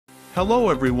Hello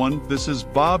everyone, this is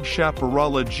Bob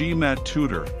Chaparala Gmat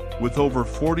Tutor. With over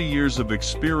 40 years of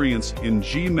experience in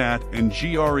Gmat and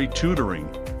GRE tutoring,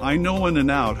 I know in and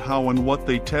out how and what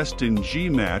they test in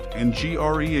Gmat and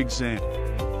GRE exam.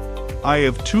 I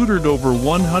have tutored over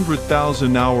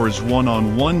 100,000 hours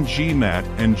one-on-one Gmat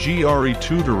and GRE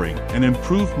tutoring and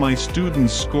improved my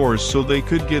students' scores so they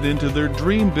could get into their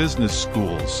dream business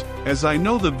schools. As I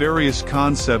know the various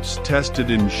concepts tested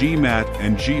in Gmat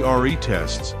and GRE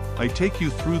tests, I take you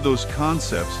through those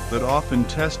concepts that often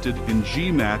tested in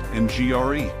Gmat and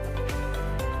GRE.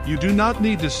 You do not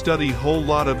need to study whole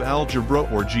lot of algebra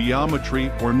or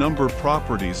geometry or number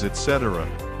properties, etc.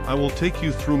 I will take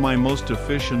you through my most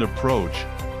efficient approach.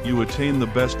 You attain the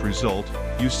best result,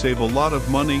 you save a lot of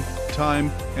money, time,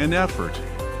 and effort.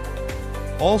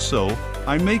 Also,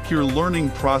 I make your learning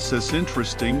process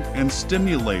interesting and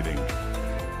stimulating.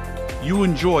 You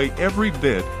enjoy every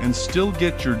bit and still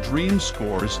get your dream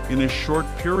scores in a short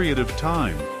period of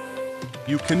time.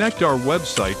 You connect our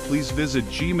website, please visit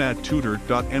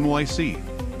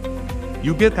gmattutor.nyc.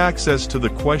 You get access to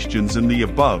the questions in the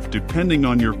above depending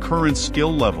on your current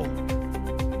skill level.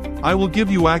 I will give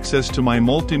you access to my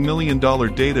multi-million-dollar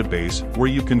database where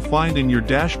you can find in your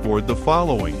dashboard the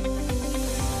following: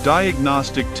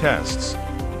 diagnostic tests,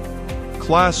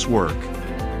 classwork,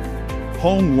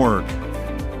 homework,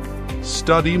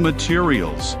 study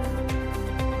materials,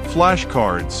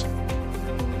 flashcards,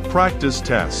 practice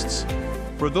tests.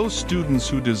 For those students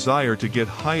who desire to get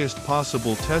highest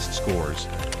possible test scores,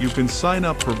 you can sign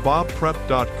up for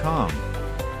bobprep.com.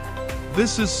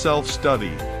 This is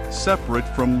self-study, separate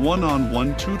from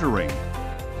one-on-one tutoring.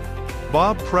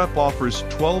 Bob Prep offers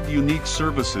 12 unique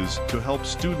services to help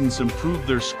students improve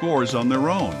their scores on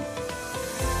their own.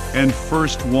 And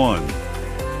first one,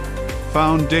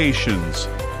 foundations,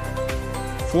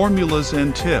 formulas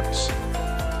and tips,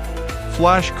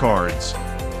 flashcards,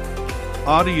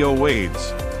 audio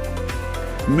aids,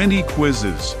 mini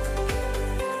quizzes,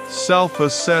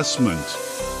 self-assessment,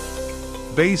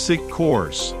 basic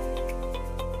course,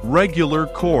 regular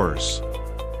course,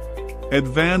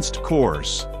 advanced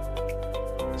course,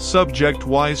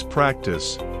 subject-wise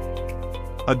practice,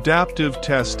 adaptive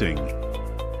testing,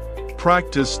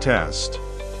 practice test.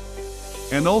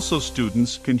 And also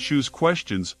students can choose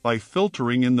questions by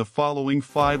filtering in the following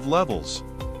 5 levels: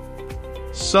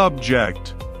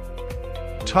 subject,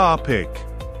 topic,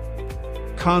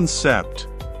 concept,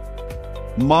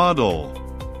 model,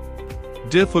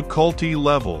 difficulty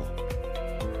level.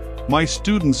 My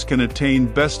students can attain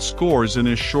best scores in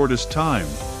as shortest time.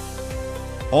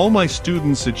 All my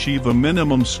students achieve a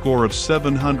minimum score of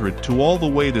 700 to all the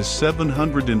way to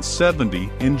 770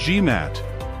 in Gmat.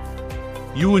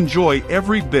 You enjoy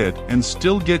every bit and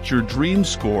still get your dream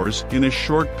scores in a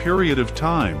short period of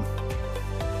time.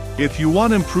 If you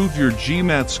want to improve your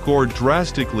Gmat score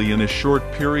drastically in a short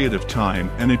period of time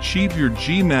and achieve your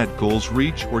Gmat goals,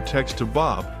 reach or text to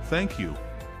Bob. Thank you.